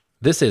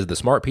This is the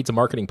Smart Pizza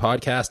Marketing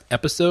Podcast,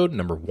 episode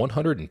number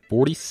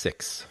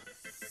 146.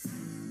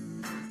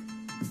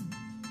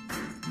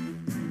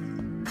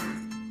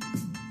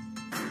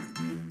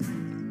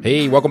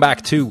 Hey, welcome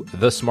back to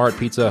the Smart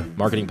Pizza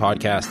Marketing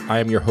Podcast. I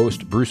am your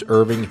host, Bruce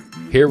Irving,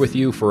 here with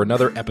you for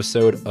another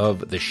episode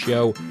of the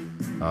show.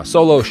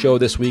 Solo show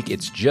this week.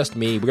 It's just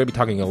me. We're going to be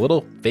talking a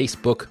little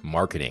Facebook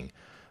marketing.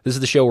 This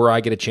is the show where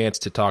I get a chance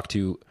to talk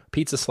to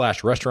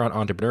pizza/restaurant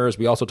entrepreneurs.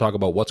 We also talk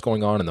about what's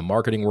going on in the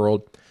marketing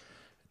world,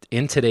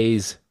 in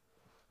today's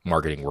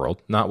marketing world,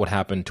 not what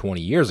happened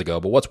 20 years ago,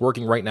 but what's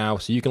working right now.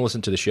 So you can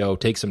listen to the show,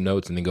 take some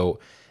notes, and then go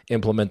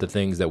implement the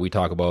things that we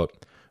talk about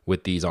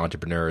with these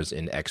entrepreneurs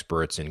and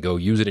experts and go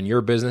use it in your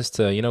business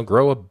to,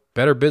 grow a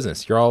better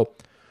business. You're all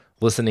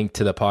listening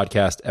to the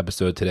podcast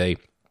episode today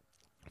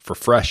for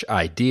fresh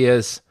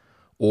ideas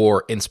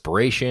or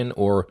inspiration,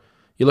 or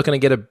you're looking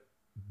to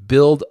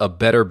build a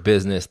better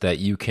business that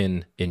you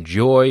can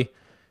enjoy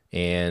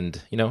and,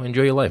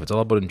 enjoy your life. It's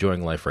all about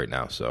enjoying life right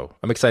now. So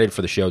I'm excited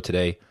for the show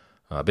today.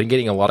 I've been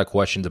getting a lot of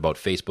questions about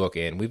Facebook,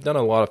 and we've done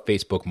a lot of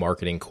Facebook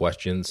marketing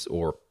questions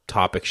or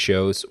topic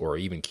shows or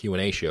even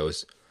Q&A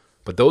shows.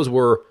 But those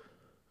were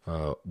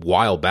a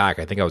while back.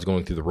 I think I was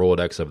going through the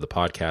Rolodex of the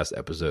podcast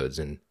episodes,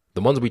 and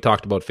the ones we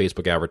talked about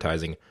Facebook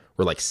advertising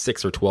were like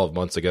 6 or 12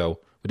 months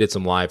ago. We did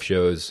some live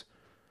shows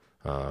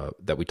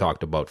that we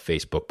talked about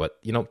Facebook, but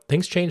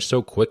things change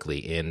so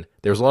quickly, and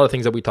there's a lot of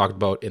things that we talked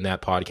about in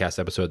that podcast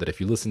episode that if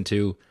you listen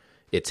to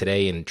it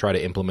today and try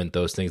to implement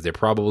those things, they're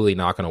probably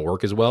not going to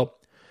work as well.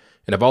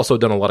 And I've also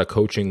done a lot of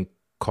coaching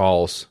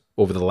calls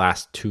over the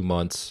last 2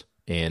 months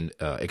and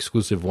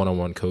exclusive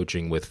one-on-one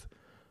coaching with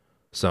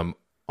some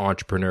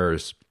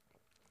entrepreneurs,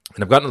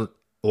 and I've gotten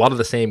a lot of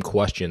the same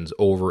questions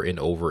over and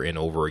over and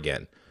over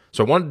again.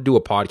 So I wanted to do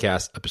a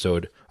podcast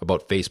episode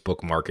about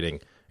Facebook marketing,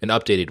 an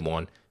updated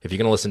one. If you're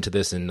going to listen to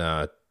this in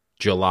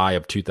July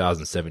of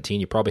 2017,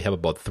 you probably have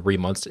about 3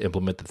 months to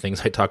implement the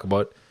things I talk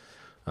about,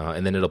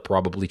 and then it'll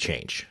probably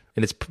change.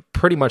 And it's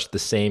pretty much the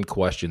same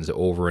questions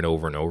over and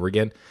over and over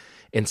again.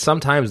 And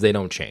sometimes they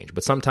don't change,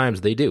 but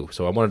sometimes they do.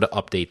 So I wanted to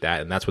update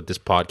that, and that's what this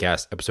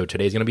podcast episode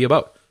today is going to be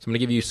about. So I'm going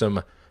to give you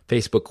some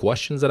Facebook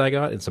questions that I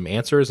got and some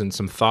answers and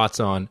some thoughts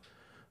on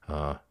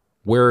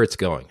where it's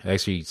going.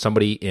 Actually,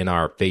 somebody in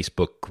our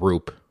Facebook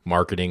group,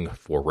 Marketing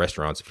for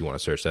Restaurants, if you want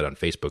to search that on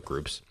Facebook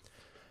groups,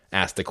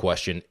 asked the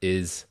question,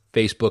 is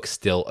Facebook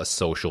still a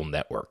social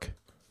network?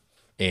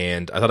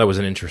 And I thought that was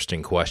an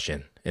interesting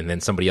question. And then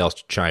somebody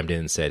else chimed in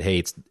and said,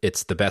 hey,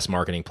 it's the best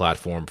marketing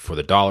platform for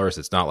the dollars.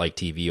 It's not like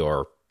TV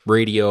or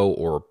radio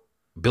or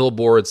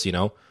billboards,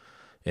 and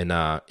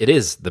it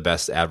is the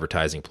best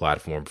advertising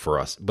platform for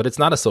us, but it's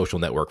not a social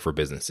network for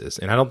businesses.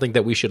 And I don't think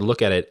that we should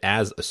look at it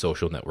as a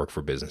social network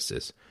for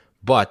businesses,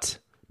 but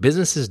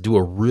businesses do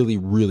a really,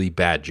 really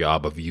bad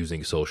job of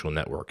using social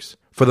networks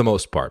for the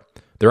most part.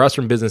 There are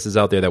some businesses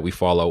out there that we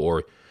follow,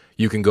 or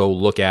you can go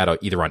look at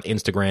either on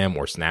Instagram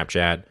or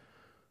Snapchat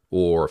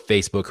or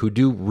Facebook, who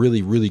do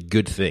really, really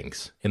good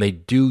things. And they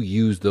do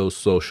use those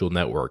social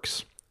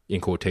networks, in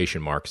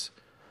quotation marks,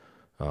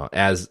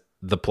 as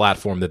the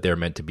platform that they're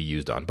meant to be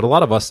used on. But a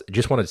lot of us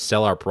just want to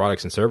sell our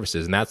products and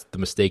services, and that's the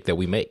mistake that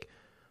we make.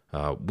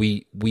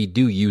 We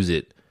do use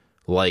it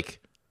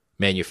like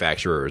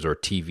manufacturers or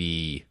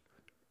TV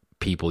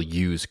people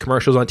use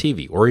commercials on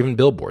TV or even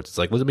billboards. It's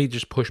like, let me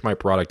just push my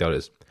product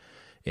out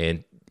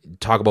and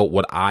talk about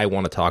what I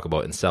want to talk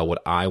about and sell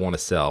what I want to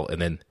sell.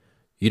 And then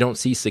you don't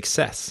see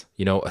success.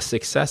 A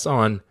success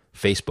on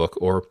Facebook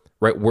or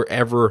right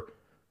wherever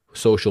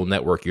social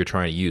network you're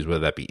trying to use, whether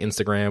that be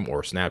Instagram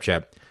or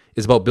Snapchat,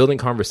 is about building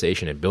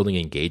conversation and building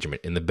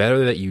engagement. And the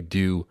better that you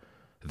do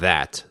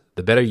that,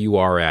 the better you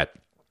are at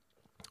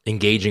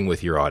engaging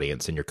with your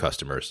audience and your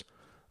customers,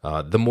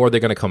 the more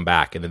they're going to come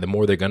back, and then the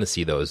more they're going to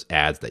see those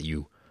ads that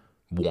you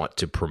want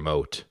to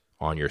promote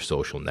on your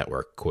social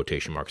network,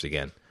 quotation marks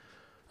again.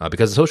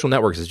 Because the social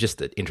networks is just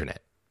the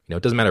internet.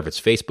 It doesn't matter if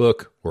it's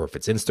Facebook or if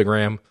it's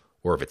Instagram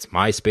or if it's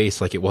MySpace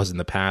like it was in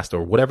the past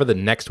or whatever the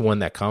next one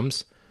that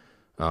comes.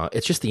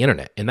 It's just the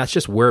internet, and that's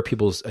just where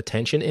people's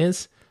attention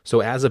is.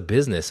 So as a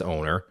business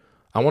owner,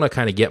 I want to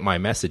kind of get my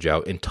message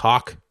out and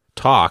talk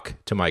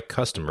to my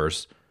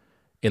customers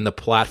in the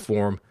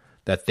platform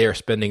that they're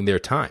spending their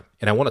time.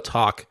 And I want to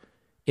talk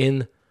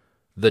in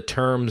the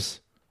terms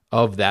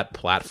of that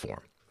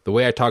platform. The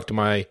way I talk to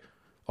my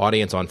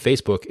audience on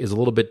Facebook is a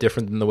little bit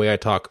different than the way I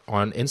talk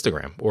on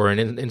Instagram, or an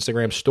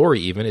Instagram story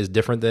even is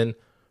different than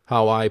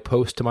how I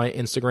post to my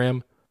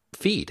Instagram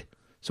feed.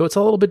 So it's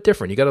a little bit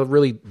different. You got to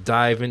really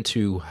dive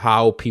into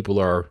how people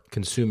are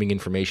consuming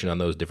information on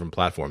those different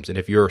platforms. And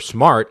if you're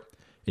smart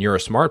and you're a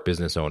smart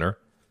business owner,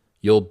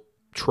 you'll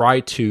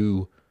try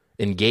to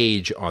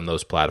engage on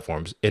those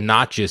platforms and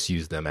not just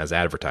use them as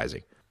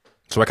advertising.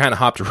 So I kind of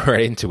hopped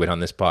right into it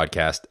on this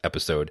podcast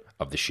episode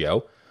of the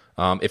show.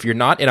 If you're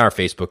not in our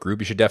Facebook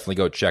group, you should definitely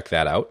go check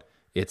that out.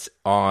 It's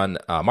on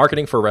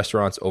Marketing for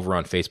Restaurants over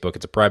on Facebook.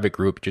 It's a private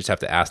group. You just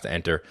have to ask to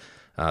enter.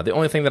 The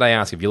only thing that I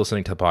ask, if you're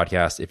listening to the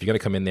podcast, if you're going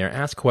to come in there,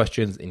 ask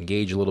questions,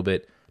 engage a little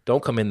bit.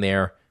 Don't come in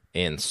there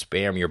and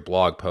spam your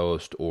blog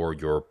post or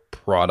your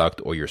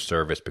product or your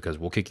service, because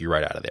we'll kick you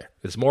right out of there.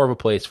 It's more of a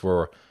place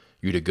for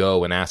you to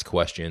go and ask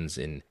questions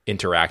and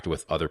interact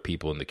with other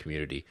people in the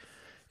community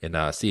and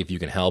see if you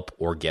can help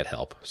or get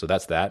help. So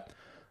that's that.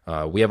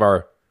 We have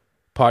our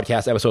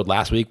podcast episode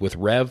last week with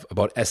Rev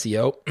about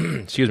SEO.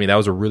 Excuse me. That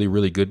was a really,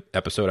 really good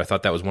episode. I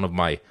thought that was one of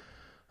my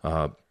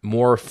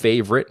more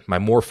favorite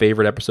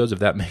episodes, if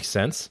that makes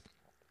sense.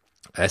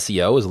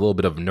 SEO is a little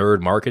bit of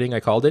nerd marketing, I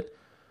called it.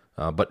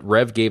 But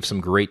Rev gave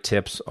some great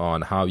tips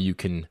on how you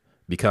can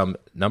become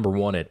number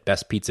one at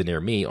Best Pizza Near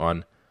Me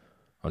on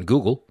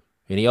Google.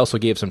 And he also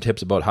gave some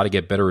tips about how to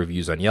get better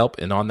reviews on Yelp.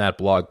 And on that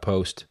blog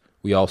post,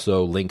 we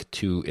also linked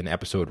to an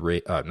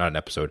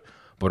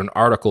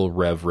article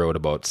Rev wrote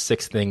about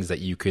 6 things that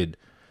you could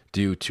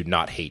do to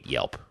not hate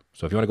Yelp.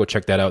 So if you want to go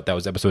check that out, that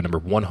was episode number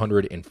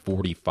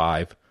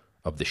 145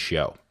 of the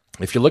show.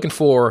 If you're looking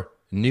for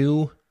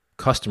new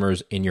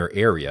customers in your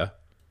area,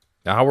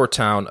 Our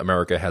Town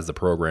America has the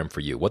program for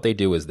you. What they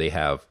do is they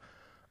have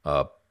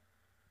a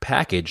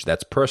package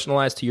that's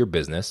personalized to your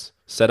business,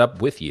 set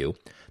up with you,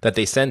 that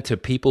they send to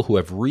people who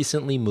have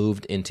recently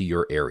moved into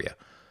your area.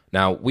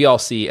 Now, we all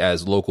see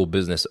as local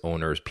business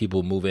owners,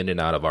 people move in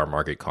and out of our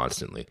market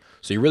constantly.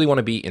 So you really want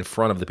to be in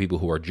front of the people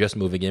who are just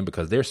moving in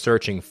because they're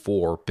searching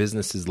for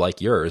businesses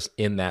like yours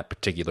in that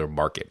particular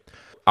market.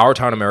 Our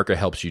Town America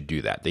helps you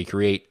do that. They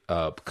create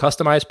a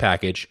customized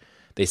package.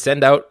 They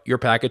send out your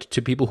package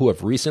to people who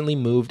have recently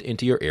moved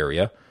into your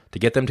area to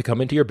get them to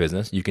come into your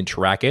business. You can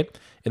track it,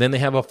 and then they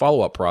have a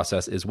follow-up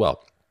process as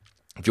well.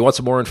 If you want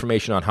some more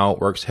information on how it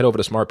works, head over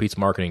to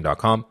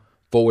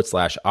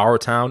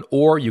smartpizzamarketing.com/OurTown,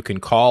 or you can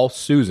call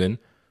Susan,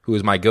 who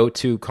is my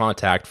go-to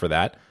contact for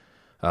that.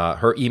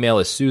 Her email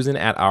is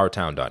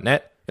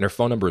susan@ourtown.net, and her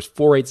phone number is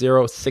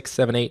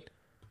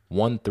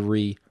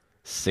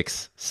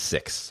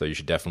 480-678-1366. So you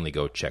should definitely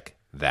go check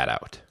that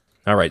out.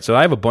 All right, so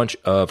I have a bunch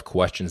of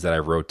questions that I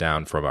wrote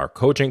down from our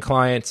coaching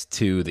clients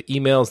to the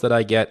emails that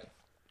I get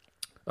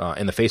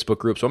in the Facebook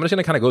group. So I'm just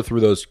going to kind of go through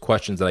those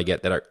questions that I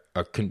get that are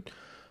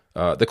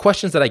the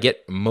questions that I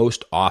get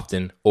most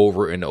often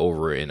over and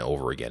over and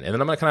over again. And then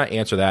I'm going to kind of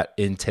answer that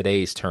in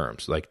today's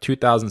terms, like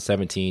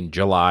 2017,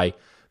 July.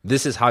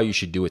 This is how you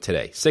should do it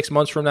today. 6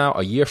 months from now,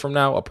 a year from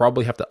now, I'll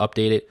probably have to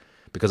update it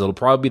because it'll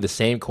probably be the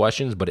same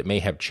questions, but it may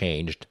have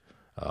changed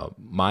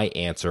my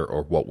answer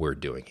or what we're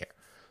doing here.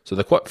 So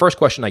the first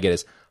question I get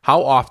is,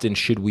 how often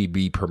should we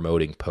be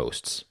promoting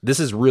posts? This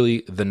is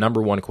really the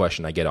number one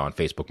question I get on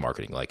Facebook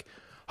marketing. Like,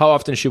 how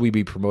often should we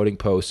be promoting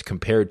posts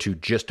compared to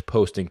just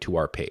posting to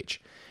our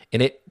page?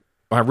 And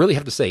I really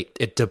have to say,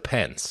 it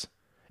depends.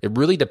 It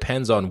really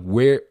depends on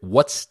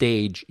what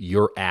stage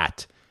you're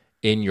at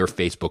in your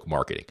Facebook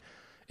marketing.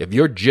 If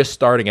you're just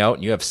starting out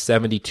and you have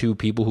 72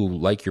 people who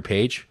like your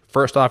page,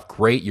 first off,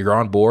 great, you're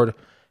on board.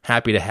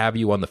 Happy to have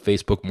you on the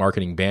Facebook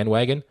marketing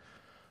bandwagon.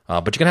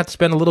 But you're going to have to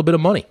spend a little bit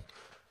of money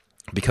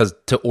because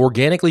to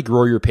organically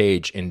grow your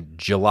page in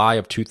July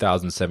of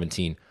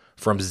 2017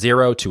 from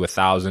 0 to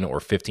 1,000 or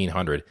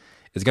 1,500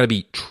 is going to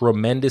be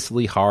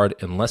tremendously hard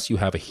unless you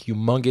have a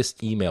humongous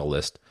email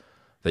list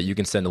that you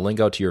can send a link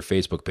out to your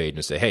Facebook page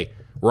and say, hey,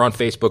 we're on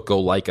Facebook, go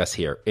like us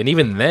here. And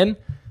even then,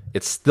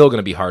 it's still going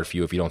to be hard for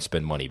you if you don't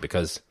spend money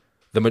because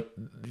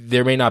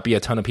there may not be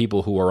a ton of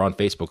people who are on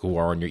Facebook who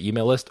are on your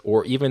email list,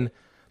 or even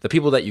the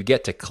people that you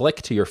get to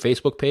click to your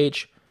Facebook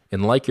page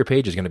and like your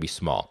page is going to be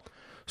small.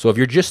 So if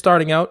you're just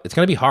starting out, it's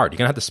going to be hard. You're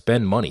going to have to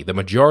spend money. The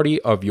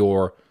majority of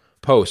your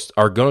posts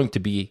are going to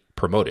be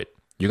promoted.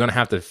 You're going to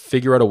have to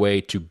figure out a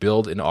way to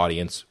build an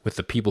audience with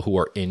the people who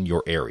are in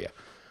your area.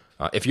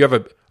 If you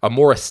have a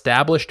more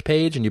established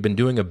page and you've been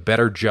doing a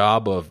better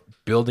job of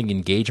building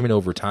engagement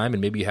over time,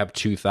 and maybe you have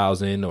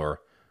 2,000 or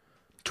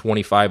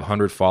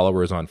 2,500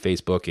 followers on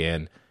Facebook,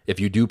 and if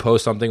you do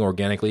post something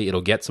organically,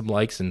 it'll get some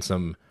likes and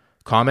some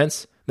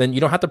comments, then you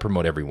don't have to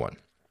promote everyone.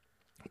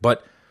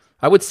 But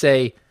I would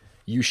say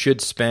you should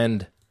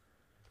spend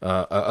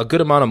a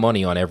good amount of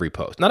money on every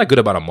post. Not a good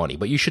amount of money,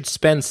 but you should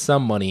spend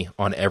some money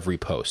on every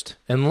post,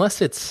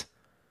 unless it's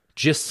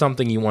just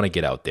something you want to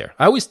get out there.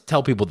 I always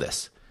tell people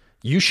this.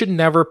 You should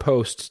never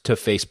post to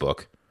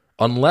Facebook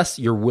unless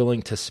you're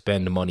willing to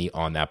spend money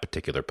on that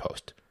particular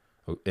post.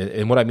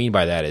 And what I mean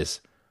by that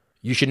is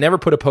you should never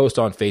put a post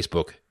on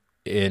Facebook,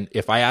 and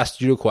if I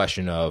asked you a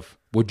question of,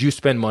 would you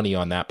spend money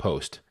on that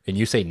post? And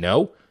you say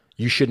no,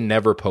 you should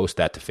never post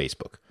that to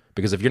Facebook.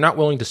 Because if you're not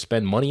willing to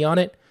spend money on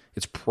it,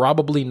 it's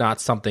probably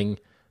not something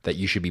that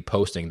you should be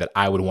posting that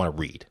I would want to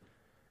read.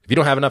 If you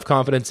don't have enough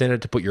confidence in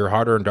it to put your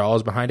hard-earned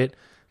dollars behind it,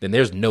 then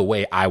there's no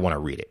way I want to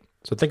read it.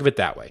 So think of it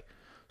that way.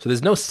 So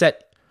there's no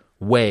set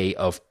way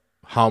of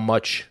how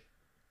much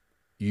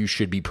you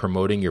should be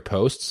promoting your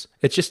posts.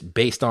 It's just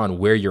based on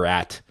where you're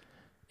at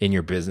in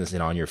your business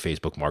and on your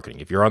Facebook marketing.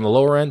 If you're on the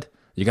lower end,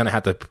 you're going to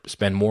have to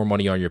spend more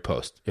money on your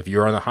post. If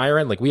you're on the higher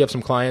end, like we have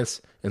some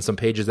clients and some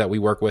pages that we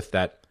work with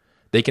that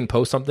they can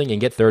post something and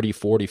get 30,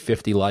 40,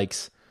 50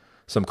 likes,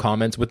 some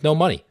comments with no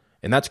money.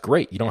 And that's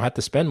great. You don't have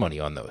to spend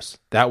money on those.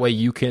 That way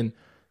you can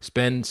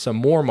spend some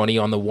more money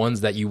on the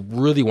ones that you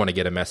really want to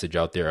get a message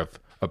out there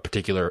a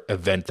particular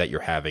event that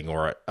you're having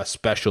or a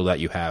special that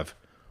you have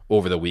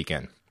over the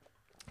weekend.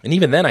 And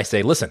even then I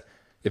say, listen,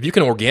 if you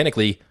can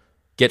organically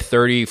get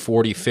 30,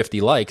 40,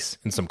 50 likes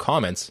and some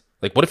comments,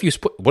 like what if you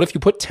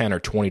put $10 or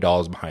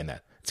 $20 behind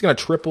that? It's going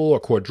to triple or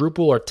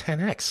quadruple or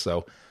 10x.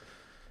 So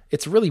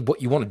it's really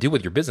what you want to do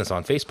with your business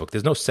on Facebook.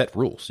 There's no set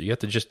rules. So you have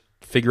to just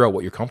figure out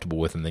what you're comfortable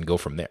with and then go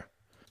from there.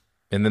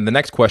 And then the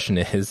next question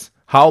is,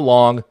 how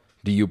long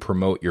do you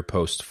promote your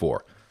posts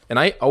for? And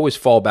I always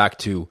fall back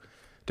to,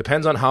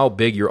 depends on how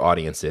big your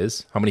audience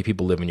is, how many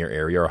people live in your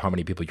area or how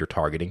many people you're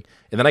targeting.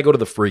 And then I go to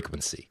the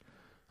frequency.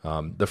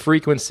 The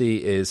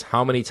frequency is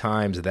how many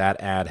times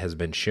that ad has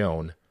been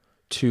shown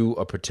to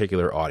a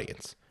particular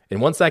audience.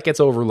 And once that gets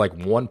over like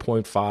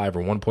 1.5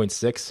 or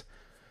 1.6,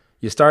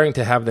 you're starting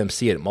to have them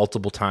see it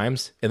multiple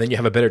times, and then you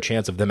have a better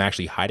chance of them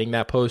actually hiding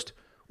that post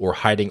or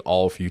hiding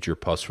all future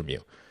posts from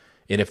you.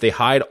 And if they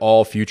hide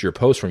all future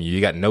posts from you,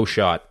 you got no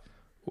shot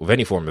of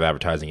any form of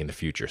advertising in the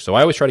future. So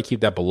I always try to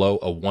keep that below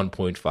a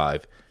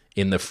 1.5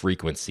 in the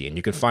frequency. And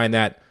you can find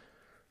that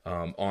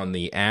on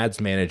the ads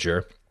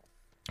manager.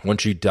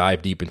 Once you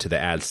dive deep into the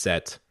ad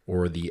set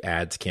or the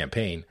ads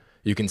campaign,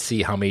 you can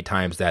see how many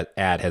times that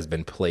ad has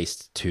been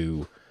placed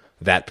to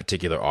that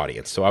particular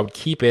audience. So I would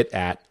keep it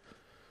at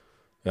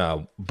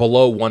below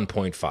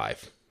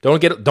 1.5.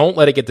 Don't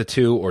let it get to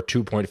 2 or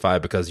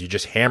 2.5 because you're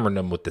just hammering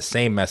them with the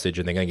same message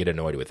and they're going to get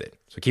annoyed with it.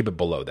 So keep it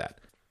below that.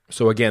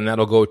 So again,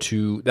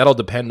 that'll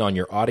depend on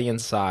your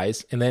audience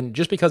size. And then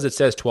just because it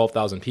says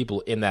 12,000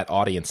 people in that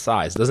audience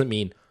size doesn't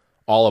mean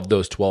all of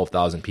those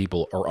 12,000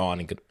 people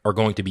are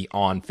going to be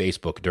on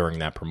Facebook during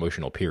that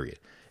promotional period.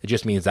 It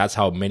just means that's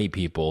how many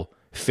people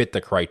fit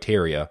the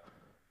criteria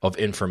of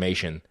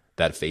information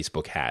that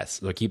Facebook has.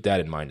 So keep that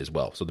in mind as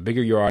well. So the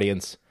bigger your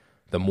audience,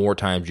 the more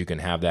times you can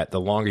have that, the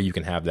longer you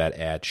can have that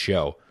ad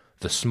show.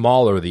 The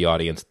smaller the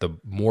audience, the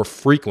more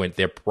frequent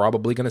they're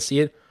probably going to see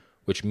it,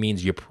 which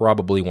means you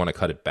probably want to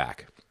cut it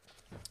back.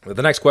 But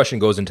the next question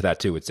goes into that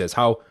too. It says,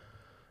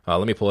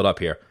 let me pull it up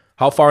here.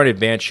 How far in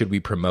advance should we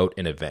promote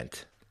an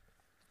event?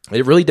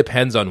 It really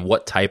depends on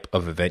what type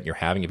of event you're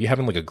having. If you're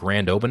having like a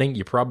grand opening,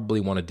 you probably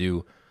want to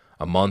do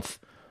a month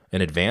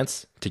in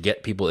advance to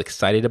get people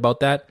excited about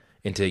that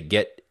and to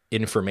get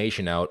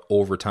information out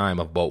over time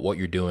about what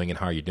you're doing and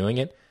how you're doing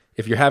it.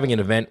 If you're having an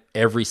event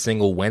every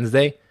single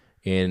Wednesday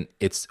and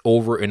it's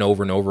over and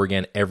over and over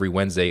again every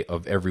Wednesday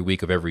of every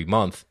week of every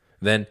month,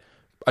 then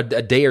a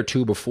day or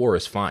two before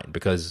is fine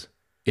because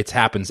it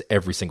happens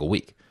every single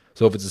week.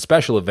 So if it's a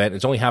special event,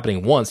 it's only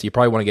happening once, you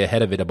probably want to get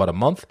ahead of it about a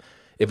month.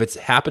 If it's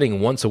happening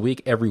once a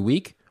week, every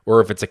week,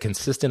 or if it's a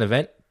consistent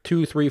event,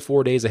 2, 3,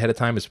 4 days ahead of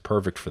time is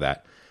perfect for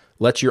that.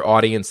 Let your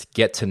audience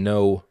get to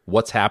know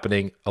what's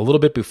happening a little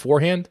bit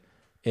beforehand,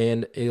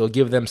 and it'll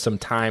give them some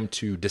time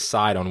to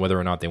decide on whether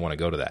or not they want to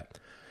go to that.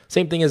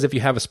 Same thing as if you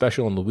have a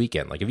special on the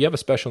weekend. Like if you have a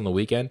special on the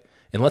weekend,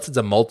 unless it's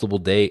a multiple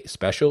day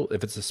special,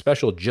 if it's a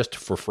special just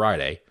for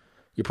Friday,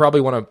 you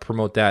probably want to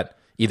promote that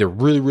either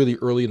really, really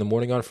early in the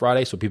morning on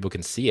Friday so people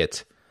can see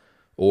it,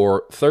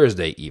 or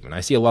Thursday even.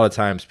 I see a lot of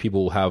times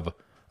people will have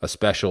a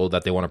special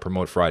that they want to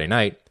promote Friday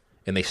night,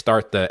 and they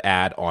start the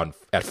ad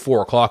at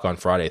 4 o'clock on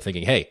Friday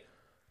thinking, hey,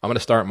 I'm going to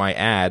start my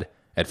ad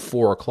at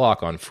 4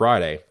 o'clock on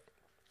Friday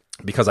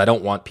because I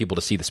don't want people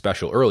to see the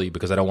special early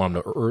because I don't want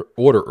them to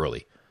order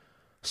early.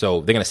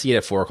 So they're going to see it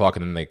at 4 o'clock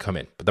and then they come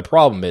in. But the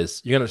problem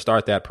is you're going to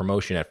start that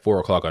promotion at 4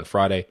 o'clock on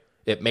Friday.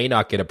 It may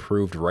not get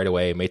approved right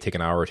away. It may take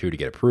an hour or two to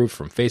get approved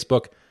from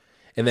Facebook.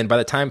 And then by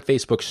the time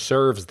Facebook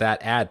serves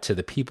that ad to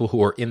the people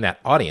who are in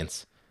that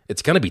audience,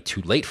 it's going to be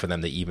too late for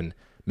them to even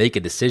make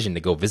a decision to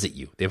go visit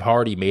you. They've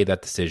already made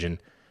that decision,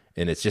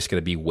 and it's just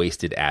going to be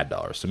wasted ad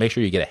dollars. So make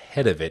sure you get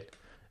ahead of it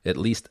at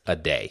least a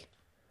day.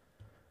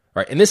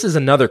 All right, and this is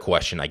another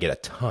question I get a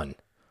ton.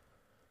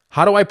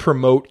 How do I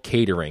promote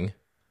catering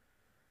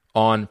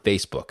on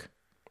Facebook?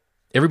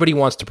 Everybody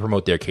wants to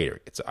promote their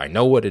catering. I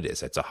know what it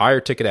is. It's a higher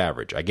ticket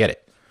average. I get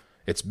it.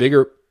 It's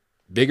bigger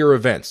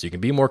events. You can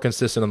be more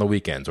consistent on the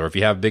weekends. Or if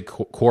you have big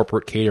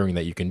corporate catering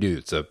that you can do,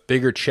 it's a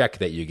bigger check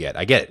that you get.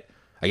 I get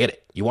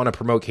it. You want to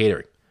promote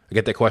catering. I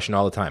get that question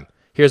all the time.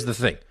 Here's the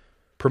thing.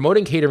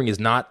 Promoting catering is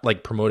not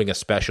like promoting a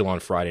special on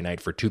Friday night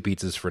for 2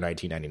 pizzas for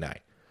 $19.99.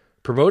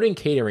 Promoting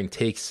catering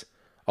takes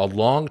a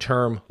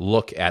long-term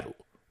look at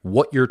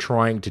what you're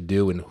trying to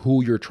do and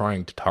who you're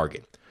trying to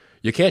target.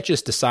 You can't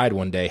just decide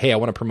one day, hey, I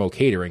want to promote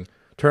catering,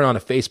 turn on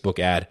a Facebook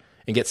ad,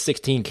 and get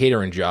 16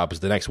 catering jobs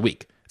the next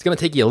week. It's going to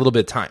take you a little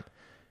bit of time.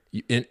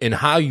 And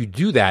how you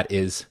do that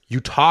is you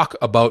talk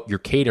about your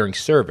catering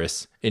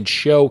service and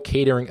show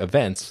catering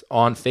events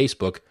on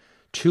Facebook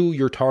to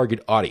your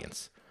target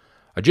audience.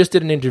 I just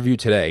did an interview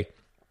today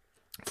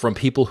from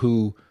people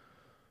who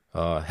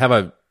have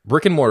a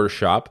brick and mortar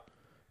shop,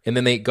 and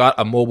then they got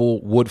a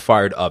mobile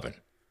wood-fired oven.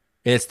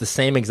 And it's the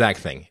same exact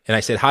thing. And I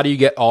said, how do you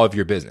get all of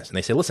your business? And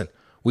they said, listen,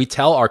 we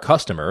tell our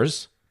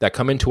customers that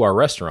come into our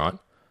restaurant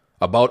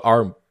about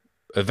our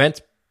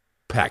event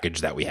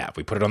package that we have.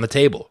 We put it on the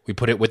table. We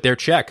put it with their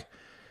check.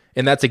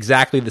 And that's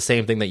exactly the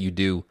same thing that you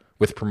do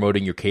with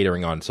promoting your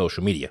catering on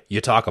social media.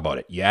 You talk about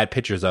it. You add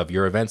pictures of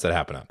your events that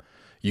happen up.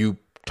 You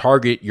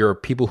target your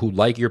people who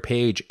like your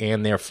page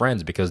and their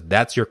friends, because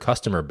that's your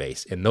customer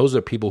base. And those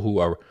are people who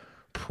are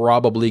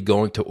probably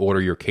going to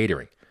order your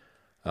catering.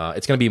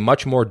 It's going to be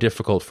much more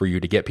difficult for you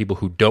to get people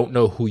who don't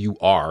know who you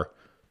are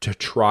to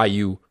try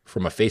you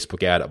from a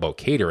Facebook ad about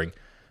catering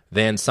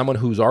than someone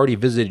who's already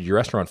visited your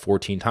restaurant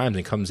 14 times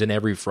and comes in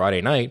every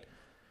Friday night,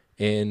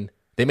 and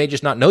they may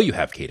just not know you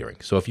have catering.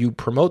 So if you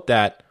promote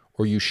that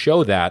or you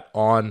show that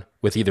on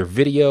with either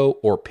video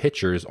or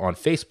pictures on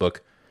Facebook,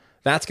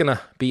 that's going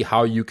to be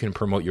how you can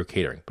promote your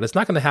catering. But it's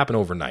not going to happen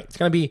overnight. It's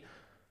going to be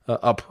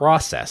a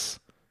process.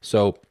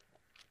 So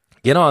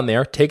get on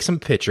there, take some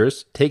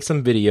pictures, take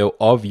some video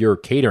of your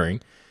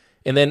catering,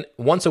 and then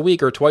once a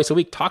week or twice a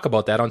week, talk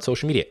about that on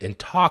social media and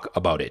talk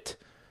about it.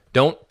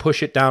 Don't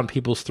push it down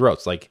people's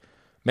throats. Like,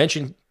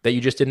 mention that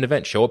you just did an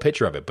event, show a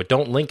picture of it, but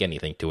don't link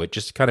anything to it.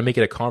 Just kind of make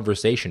it a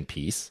conversation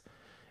piece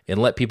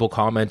and let people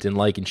comment and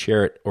like and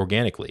share it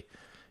organically.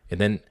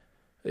 And then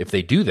if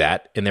they do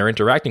that and they're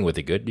interacting with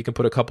it good, you can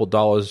put a couple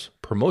dollars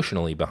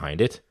promotionally behind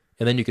it,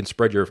 and then you can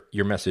spread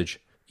your message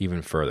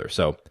even further.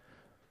 So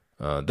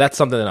that's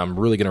something that I'm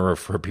really going to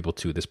refer people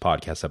to this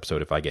podcast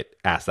episode if I get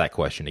asked that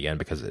question again,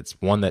 because it's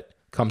one that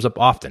comes up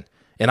often.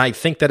 And I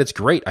think that it's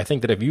great. I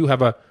think that if you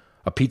have a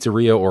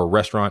pizzeria or a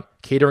restaurant,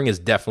 catering is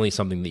definitely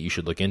something that you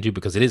should look into,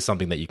 because it is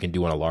something that you can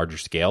do on a larger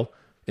scale.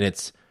 And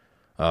it's,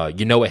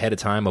 ahead of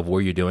time of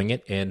where you're doing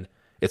it, and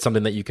it's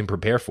something that you can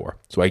prepare for.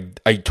 So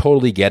I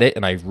totally get it,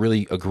 and I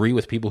really agree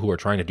with people who are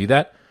trying to do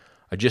that.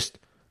 I just,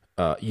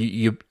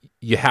 you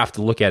have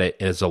to look at it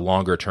as a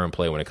longer term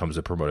play when it comes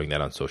to promoting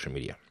that on social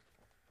media.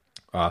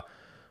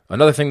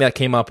 Another thing that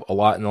came up a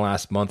lot in the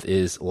last month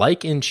is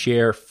like and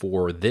share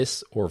for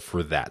this or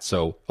for that.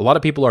 So a lot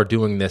of people are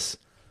doing this,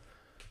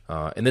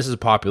 and this is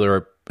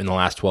popular in the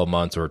last 12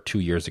 months or 2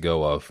 years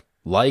ago, of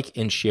like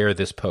and share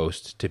this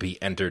post to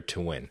be entered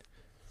to win.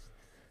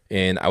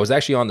 And I was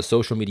actually on the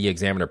Social Media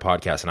Examiner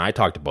podcast, and I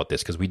talked about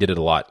this because we did it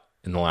a lot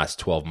in the last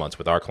 12 months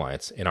with our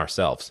clients and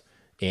ourselves.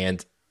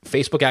 And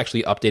Facebook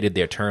actually updated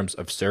their terms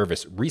of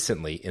service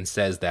recently and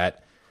says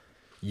that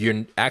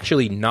you're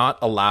actually not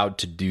allowed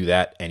to do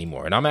that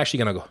anymore. And I'm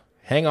actually going to go,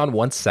 hang on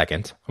one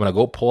second. I'm going to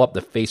go pull up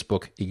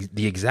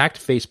the exact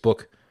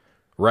Facebook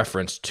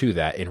reference to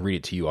that and read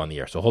it to you on the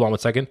air. So hold on one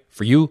second.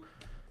 For you,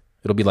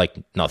 it'll be like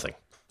nothing.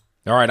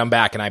 All right, I'm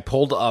back, and I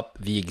pulled up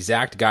the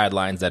exact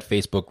guidelines that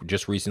Facebook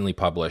just recently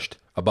published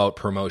about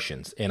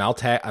promotions. And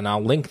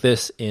I'll link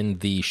this in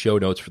the show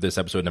notes for this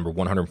episode number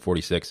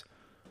 146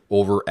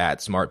 over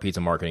at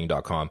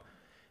smartpizzamarketing.com.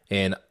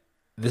 And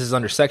this is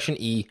under Section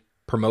E,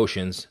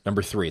 Promotions,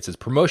 number 3. It says,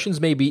 promotions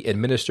may be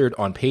administered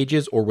on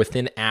pages or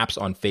within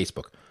apps on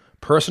Facebook.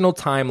 Personal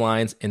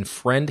timelines and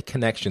friend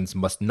connections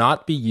must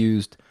not be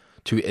used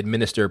to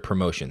administer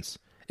promotions.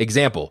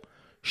 Example,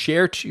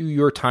 share to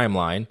your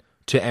timeline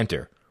to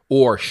enter,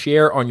 or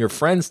share on your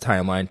friend's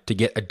timeline to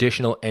get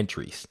additional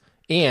entries.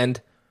 And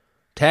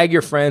tag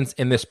your friends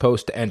in this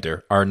post to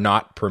enter are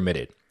not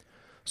permitted.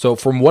 So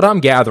from what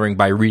I'm gathering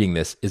by reading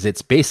this, is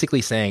it's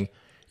basically saying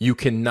you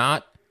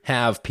cannot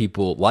have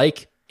people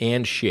like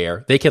and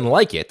share. They can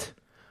like it,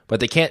 but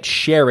they can't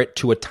share it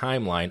to a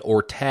timeline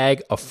or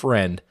tag a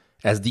friend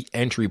as the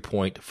entry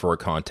point for a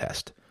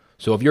contest.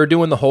 So if you're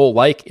doing the whole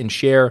like and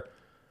share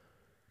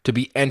to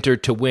be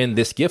entered to win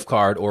this gift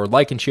card, or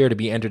like and share to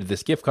be entered to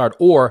this gift card,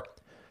 or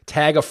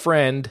tag a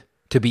friend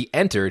to be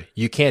entered,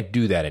 you can't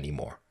do that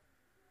anymore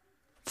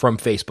from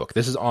Facebook.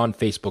 This is on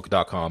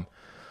facebook.com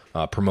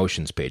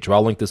promotions page. So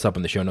I'll link this up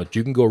in the show notes.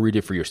 You can go read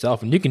it for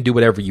yourself, and you can do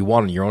whatever you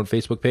want on your own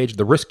Facebook page.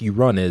 The risk you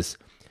run is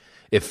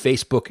if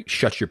Facebook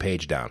shuts your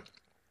page down.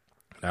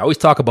 I always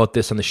talk about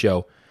this on the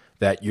show,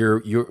 that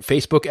your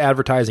Facebook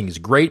advertising is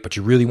great, but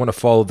you really want to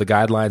follow the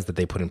guidelines that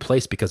they put in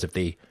place, because if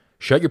they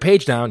shut your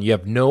page down, you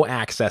have no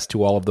access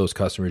to all of those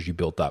customers you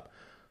built up.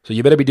 So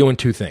you better be doing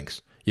two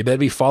things. You better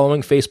be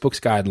following Facebook's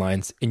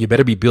guidelines, and you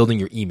better be building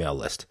your email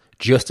list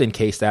just in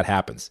case that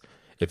happens.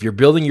 If you're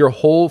building your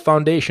whole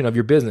foundation of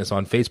your business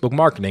on Facebook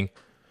marketing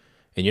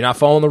and you're not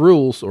following the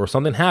rules, or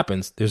something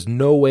happens, there's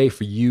no way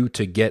for you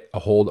to get a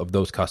hold of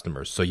those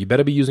customers. So you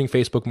better be using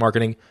Facebook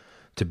marketing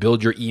to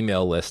build your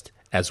email list,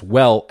 as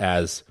well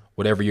as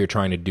whatever you're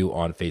trying to do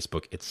on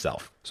Facebook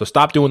itself. So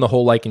stop doing the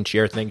whole like and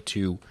share thing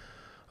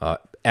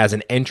as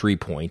an entry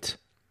point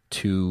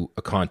to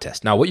a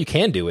contest. Now, what you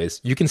can do is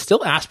you can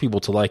still ask people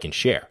to like and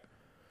share.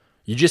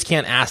 You just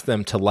can't ask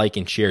them to like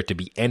and share to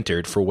be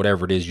entered for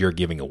whatever it is you're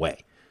giving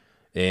away.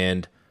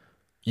 And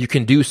you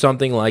can do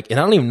something like, and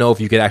I don't even know if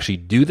you could actually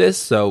do this,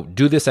 so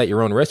do this at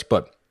your own risk,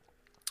 but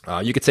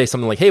you could say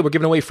something like, hey, we're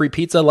giving away free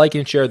pizza, like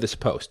and share this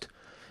post.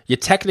 You're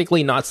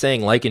technically not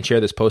saying like and share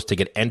this post to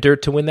get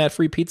entered to win that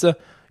free pizza.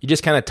 You're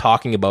just kind of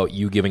talking about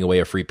you giving away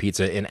a free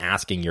pizza and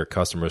asking your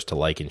customers to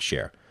like and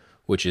share,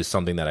 which is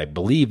something that I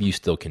believe you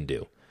still can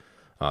do.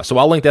 So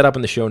I'll link that up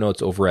in the show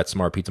notes over at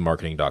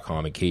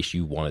smartpizzamarketing.com in case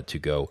you wanted to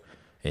go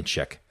and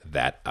check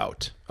that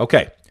out.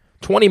 Okay,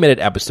 20-minute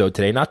episode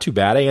today. Not too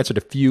bad. I answered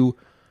a few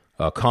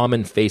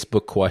common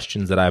Facebook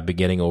questions that I've been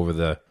getting over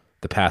the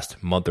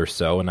past month or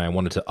so, and I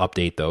wanted to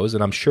update those.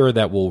 And I'm sure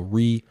that we'll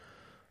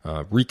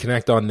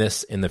reconnect on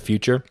this in the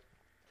future.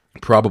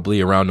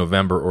 probably around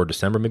November or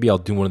December. Maybe I'll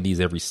do one of these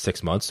every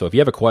 6 months. So if you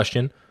have a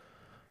question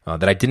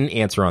that I didn't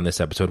answer on this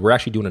episode, we're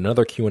actually doing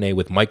another Q&A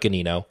with Mike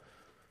Ganino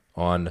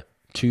on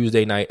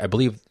Tuesday night, I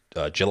believe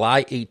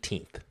July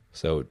 18th.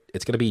 So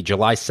it's going to be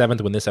July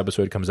 7th when this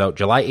episode comes out.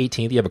 July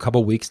 18th, you have a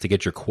couple weeks to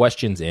get your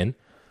questions in.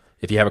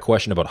 If you have a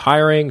question about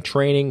hiring,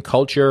 training,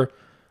 culture,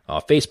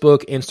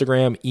 Facebook,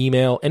 Instagram,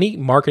 email, any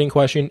marketing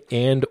question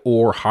and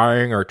or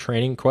hiring or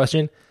training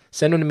question,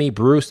 send them to me,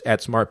 Bruce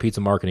at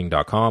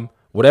smartpizzamarketing.com.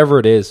 Whatever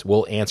it is,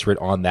 we'll answer it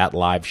on that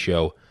live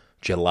show.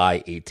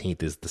 July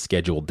 18th is the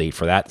scheduled date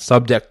for that.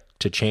 Subject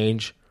to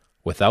change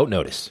without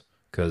notice,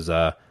 because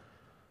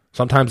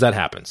sometimes that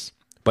happens.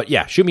 But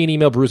yeah, shoot me an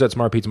email, Bruce at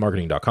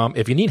smartpizzamarketing.com.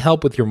 If you need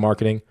help with your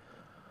marketing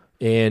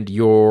and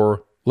you're a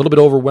little bit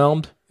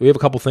overwhelmed, we have a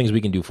couple things we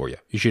can do for you.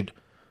 If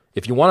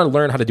you want to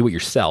learn how to do it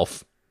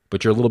yourself,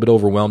 but you're a little bit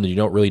overwhelmed and you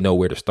don't really know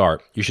where to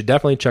start, you should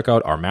definitely check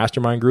out our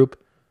mastermind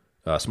group.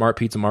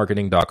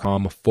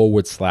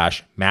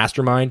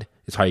 smartpizzamarketing.com/mastermind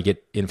is how you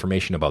get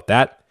information about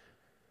that.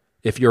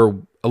 If you're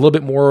a little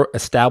bit more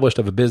established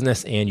of a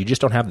business and you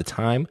just don't have the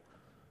time,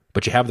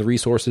 but you have the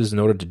resources in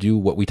order to do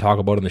what we talk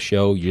about on the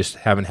show, you just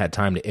haven't had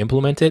time to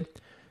implement it,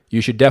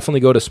 you should definitely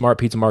go to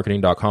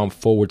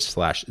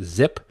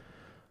smartpizzamarketing.com/zip.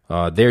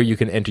 There you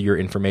can enter your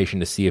information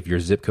to see if your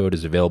zip code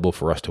is available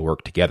for us to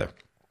work together.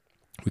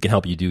 We can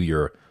help you do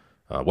your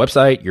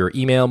website, your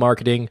email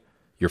marketing,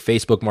 your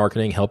Facebook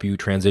marketing, help you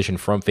transition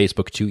from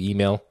Facebook to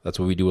email. That's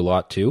what we do a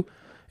lot too,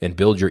 and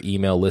build your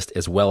email list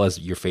as well as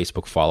your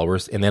Facebook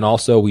followers. And then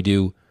also we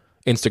do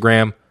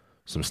Instagram,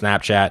 some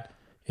Snapchat,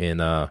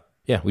 and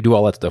we do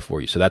all that stuff for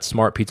you. So that's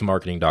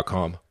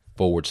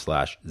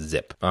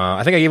smartpizzamarketing.com/zip.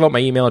 I think I gave out my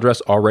email address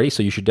already,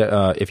 so you should,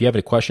 if you have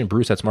any question,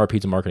 Bruce at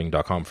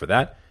smartpizzamarketing.com for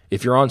that.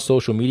 If you're on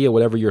social media,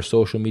 whatever your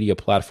social media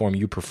platform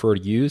you prefer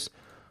to use,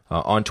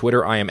 on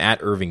Twitter, I am at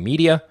Irving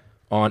Media.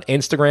 On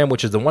Instagram,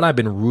 which is the one I've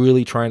been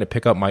really trying to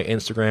pick up my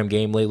Instagram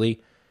game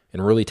lately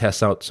and really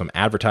test out some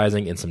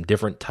advertising and some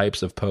different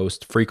types of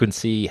post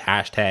frequency,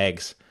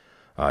 hashtags,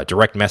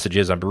 direct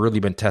messages. I've really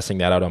been testing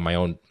that out on my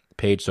own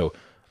page. So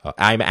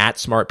I'm at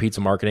Smart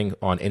Pizza Marketing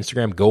on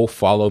Instagram. Go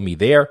follow me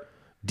there.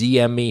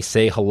 DM me,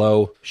 say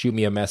hello, shoot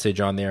me a message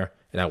on there,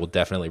 and I will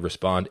definitely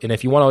respond. And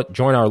if you want to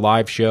join our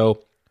live show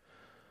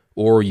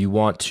or you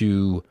want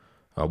to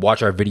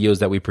watch our videos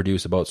that we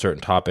produce about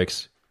certain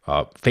topics,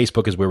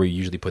 Facebook is where we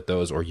usually put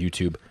those, or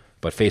YouTube,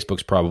 but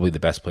Facebook's probably the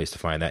best place to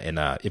find that. And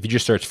if you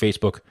just search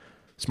Facebook,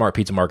 Smart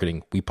Pizza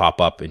Marketing, we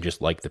pop up, and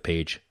just like the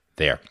page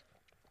there.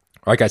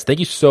 All right, guys, thank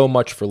you so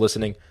much for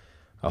listening.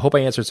 I hope I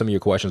answered some of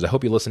your questions. I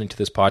hope you're listening to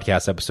this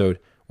podcast episode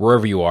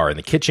wherever you are, in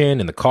the kitchen,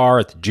 in the car,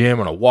 at the gym,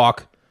 on a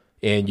walk,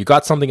 and you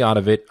got something out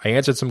of it. I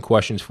answered some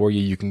questions for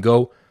you. You can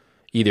go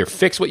either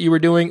fix what you were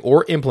doing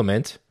or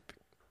implement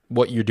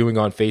what you're doing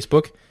on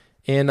Facebook.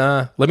 And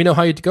let me know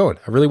how you're going.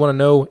 I really want to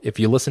know if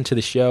you listen to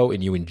the show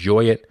and you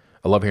enjoy it.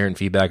 I love hearing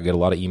feedback. I get a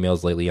lot of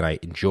emails lately, and I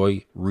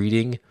enjoy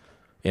reading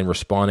and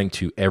responding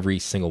to every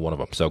single one of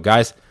them. So,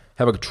 guys,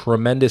 have a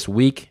tremendous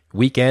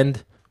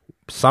weekend,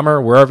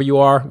 summer, wherever you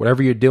are,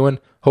 whatever you're doing.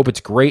 Hope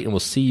it's great, and we'll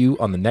see you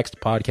on the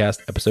next podcast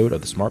episode of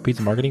the Smart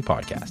Pizza Marketing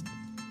Podcast.